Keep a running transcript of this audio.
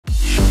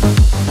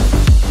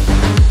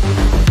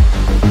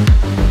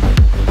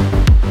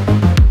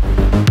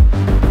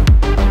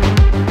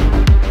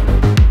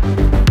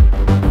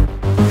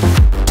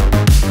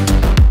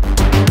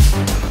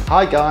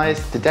Hi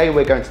guys, today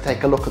we're going to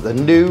take a look at the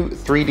new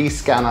 3D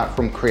scanner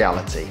from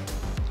Creality.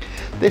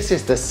 This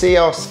is the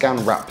CR Scan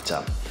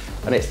Raptor,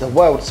 and it's the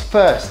world's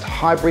first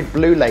hybrid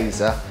blue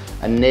laser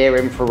and near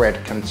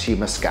infrared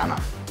consumer scanner.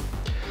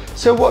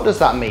 So what does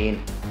that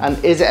mean, and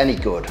is it any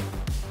good?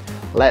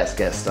 Let's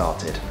get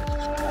started.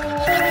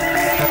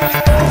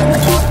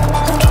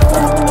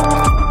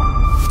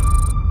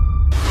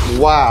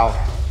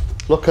 Wow,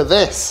 look at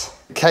this.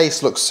 The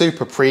case looks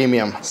super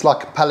premium. It's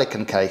like a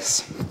Pelican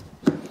case.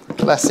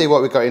 Let's see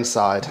what we've got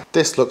inside.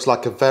 This looks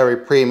like a very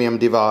premium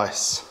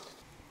device.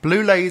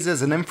 Blue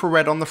lasers and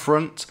infrared on the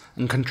front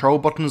and control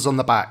buttons on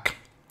the back.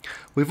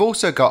 We've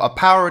also got a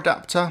power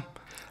adapter,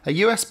 a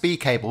USB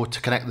cable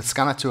to connect the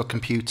scanner to a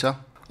computer.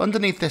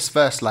 Underneath this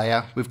first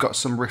layer, we've got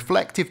some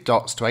reflective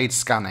dots to aid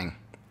scanning.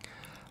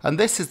 And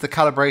this is the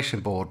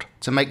calibration board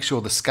to make sure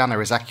the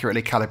scanner is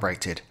accurately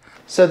calibrated.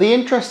 So the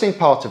interesting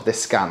part of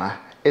this scanner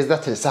is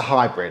that it's a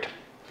hybrid.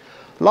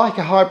 Like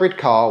a hybrid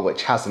car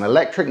which has an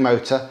electric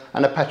motor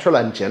and a petrol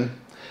engine,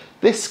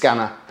 this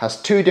scanner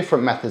has two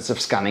different methods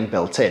of scanning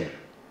built in.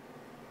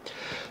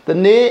 The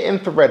near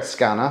infrared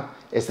scanner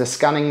is the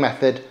scanning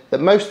method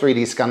that most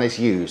 3D scanners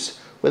use,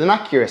 with an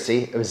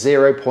accuracy of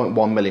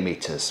 0.1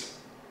 millimeters.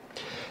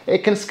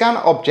 It can scan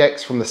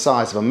objects from the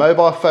size of a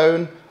mobile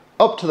phone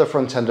up to the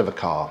front end of a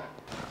car.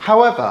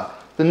 However,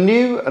 the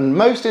new and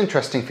most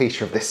interesting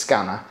feature of this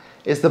scanner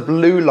is the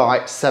blue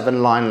light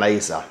 7-line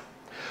laser,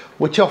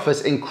 which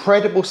offers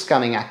incredible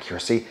scanning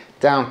accuracy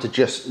down to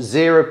just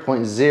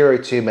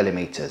 0.02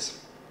 millimeters.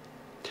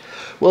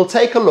 We'll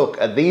take a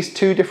look at these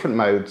two different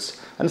modes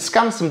and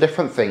scan some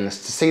different things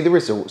to see the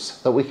results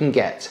that we can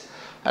get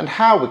and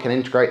how we can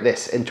integrate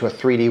this into a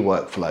 3D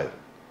workflow.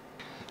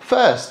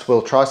 First,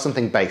 we'll try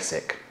something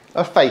basic,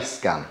 a face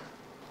scan.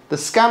 The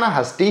scanner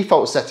has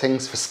default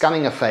settings for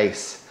scanning a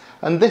face,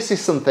 and this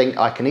is something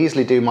I can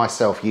easily do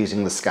myself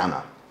using the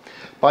scanner,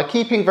 by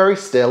keeping very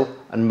still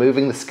and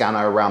moving the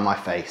scanner around my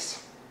face.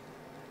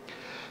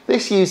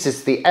 This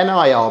uses the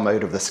NIR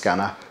mode of the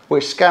scanner,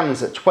 which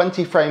scans at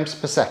 20 frames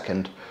per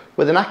second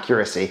with an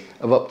accuracy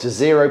of up to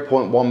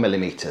 0.1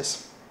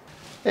 millimeters.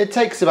 It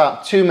takes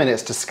about 2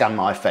 minutes to scan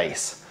my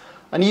face,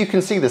 and you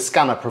can see the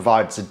scanner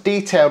provides a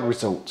detailed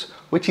result,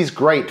 which is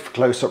great for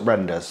close-up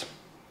renders.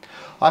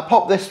 I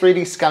popped this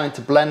 3D scan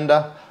into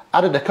Blender,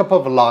 added a couple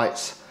of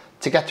lights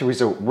to get a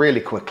result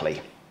really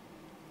quickly.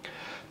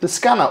 The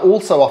scanner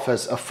also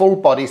offers a full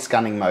body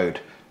scanning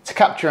mode to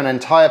capture an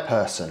entire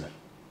person.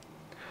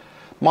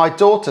 My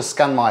daughter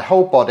scanned my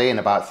whole body in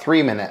about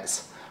 3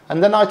 minutes,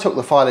 and then I took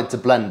the file into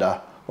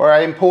Blender, where I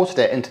imported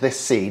it into this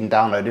scene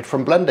downloaded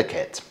from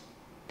BlenderKit.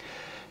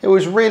 It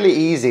was really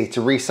easy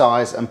to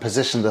resize and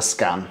position the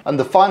scan, and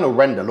the final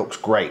render looks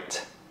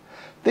great.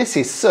 This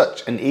is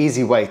such an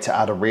easy way to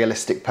add a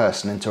realistic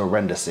person into a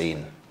render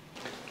scene.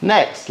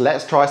 Next,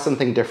 let's try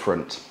something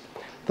different.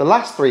 The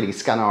last 3D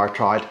scanner I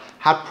tried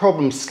had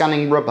problems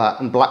scanning rubber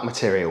and black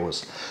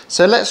materials,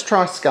 so let's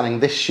try scanning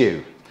this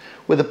shoe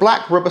with a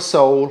black rubber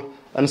sole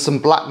and some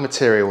black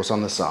materials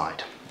on the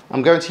side.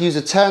 I'm going to use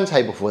a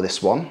turntable for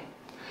this one.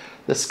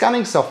 The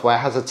scanning software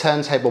has a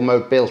turntable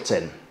mode built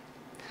in.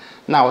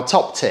 Now, a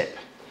top tip: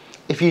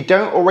 if you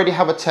don't already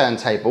have a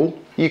turntable,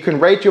 you can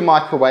raid your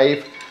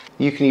microwave.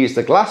 You can use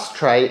the glass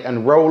tray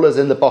and rollers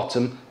in the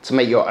bottom to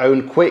make your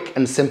own quick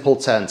and simple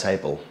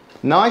turntable.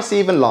 Nice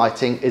even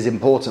lighting is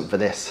important for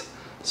this,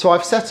 so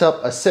I've set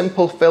up a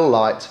simple fill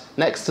light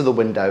next to the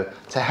window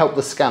to help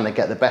the scanner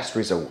get the best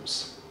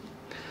results.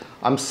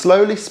 I'm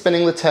slowly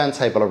spinning the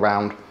turntable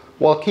around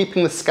while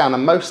keeping the scanner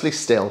mostly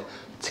still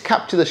to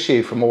capture the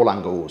shoe from all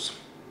angles.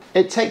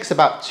 It takes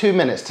about 2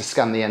 minutes to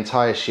scan the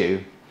entire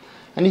shoe,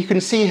 and you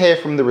can see here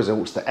from the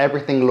results that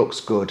everything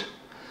looks good,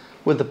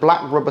 with the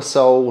black rubber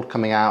sole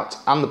coming out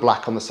and the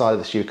black on the side of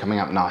the shoe coming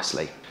out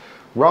nicely.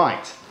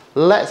 Right,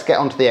 let's get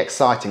on to the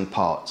exciting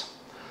part,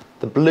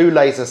 the blue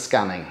laser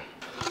scanning.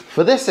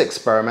 For this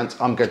experiment,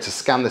 I'm going to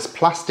scan this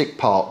plastic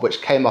part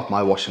which came off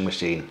my washing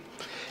machine.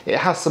 It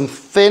has some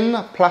thin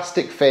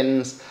plastic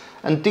fins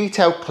and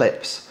detailed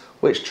clips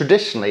which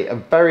traditionally are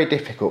very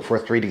difficult for a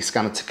 3D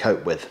scanner to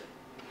cope with.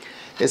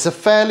 It's a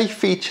fairly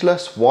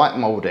featureless white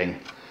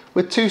moulding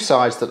with two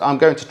sides that I'm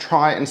going to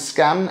try and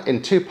scan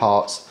in two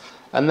parts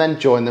and then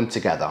join them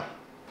together.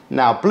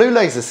 Now, blue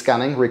laser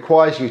scanning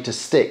requires you to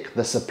stick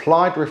the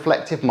supplied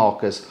reflective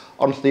markers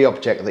onto the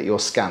object that you're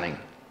scanning.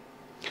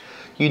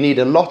 You need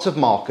a lot of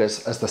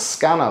markers as the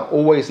scanner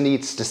always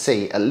needs to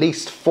see at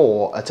least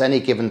 4 at any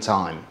given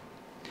time.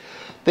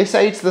 This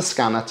aids the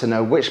scanner to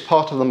know which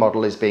part of the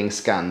model is being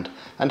scanned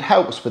and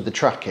helps with the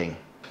tracking.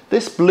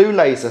 This blue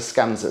laser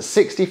scans at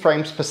 60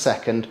 frames per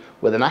second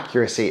with an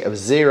accuracy of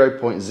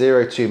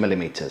 0.02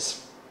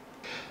 millimeters.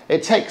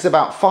 It takes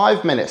about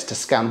 5 minutes to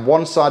scan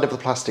one side of the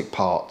plastic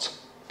part.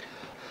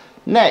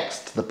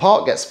 Next, the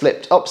part gets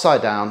flipped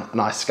upside down and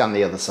I scan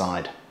the other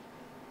side.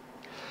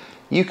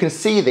 You can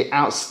see the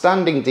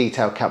outstanding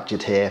detail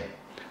captured here.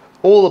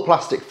 All the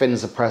plastic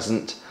fins are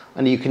present,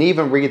 and you can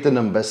even read the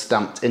numbers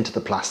stamped into the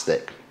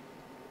plastic.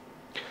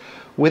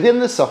 Within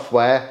the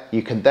software,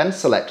 you can then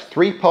select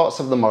 3 parts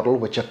of the model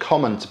which are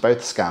common to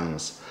both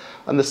scans,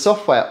 and the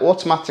software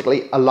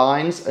automatically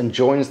aligns and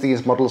joins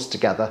these models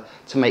together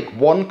to make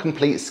one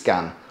complete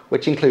scan,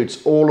 which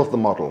includes all of the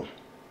model.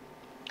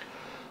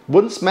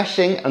 Once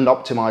meshing and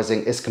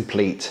optimizing is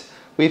complete,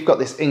 we've got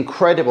this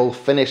incredible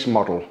finished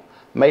model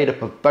made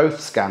up of both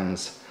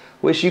scans,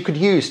 which you could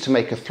use to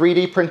make a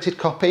 3D printed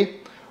copy,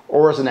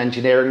 or as an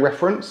engineering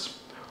reference,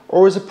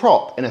 or as a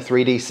prop in a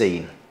 3D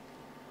scene.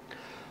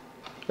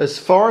 As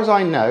far as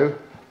I know,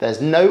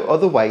 there's no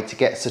other way to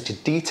get such a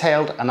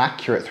detailed and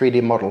accurate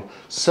 3D model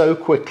so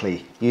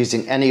quickly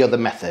using any other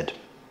method.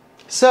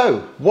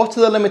 So, what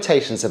are the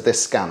limitations of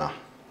this scanner?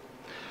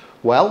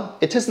 Well,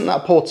 it isn't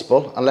that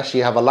portable unless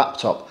you have a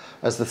laptop,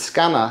 as the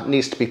scanner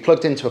needs to be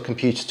plugged into a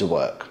computer to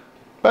work.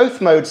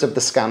 Both modes of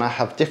the scanner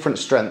have different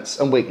strengths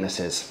and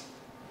weaknesses.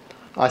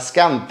 I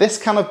scanned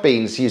this can of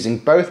beans using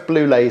both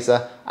blue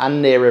laser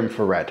and near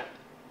infrared.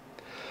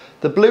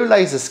 The blue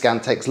laser scan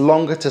takes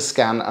longer to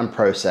scan and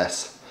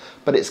process,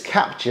 but it's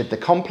captured the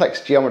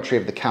complex geometry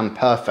of the can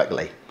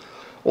perfectly,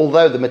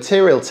 although the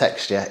material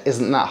texture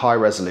isn't that high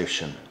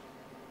resolution.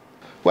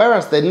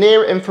 Whereas the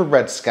near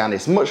infrared scan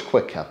is much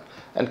quicker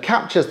and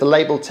captures the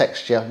label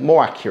texture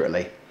more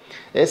accurately,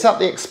 it's at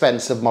the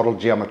expense of model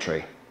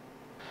geometry.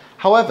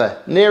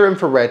 However, near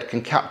infrared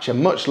can capture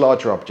much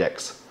larger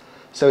objects,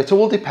 so it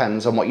all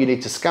depends on what you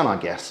need to scan, I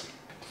guess.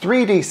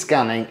 3D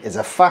scanning is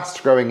a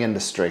fast-growing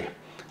industry,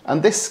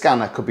 and this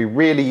scanner could be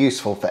really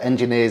useful for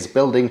engineers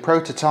building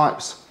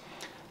prototypes,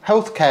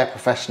 healthcare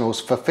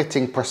professionals for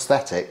fitting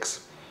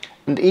prosthetics,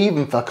 and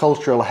even for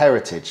cultural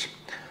heritage,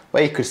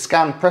 where you could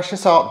scan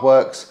precious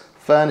artworks,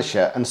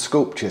 furniture and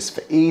sculptures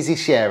for easy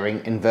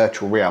sharing in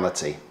virtual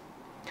reality.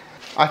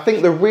 I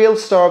think the real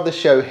star of the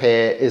show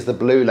here is the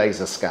blue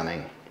laser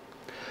scanning.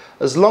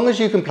 As long as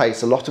you can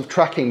place a lot of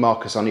tracking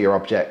markers on your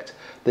object,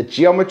 the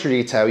geometry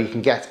detail you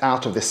can get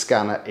out of this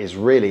scanner is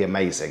really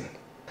amazing.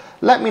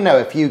 Let me know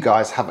if you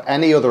guys have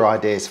any other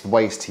ideas for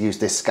ways to use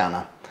this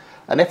scanner,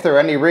 and if there are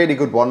any really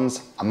good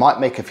ones, I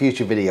might make a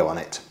future video on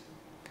it.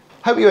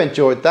 Hope you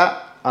enjoyed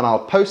that, and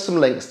I'll post some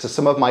links to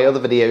some of my other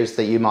videos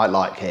that you might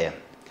like here.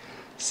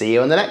 See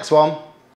you in the next one.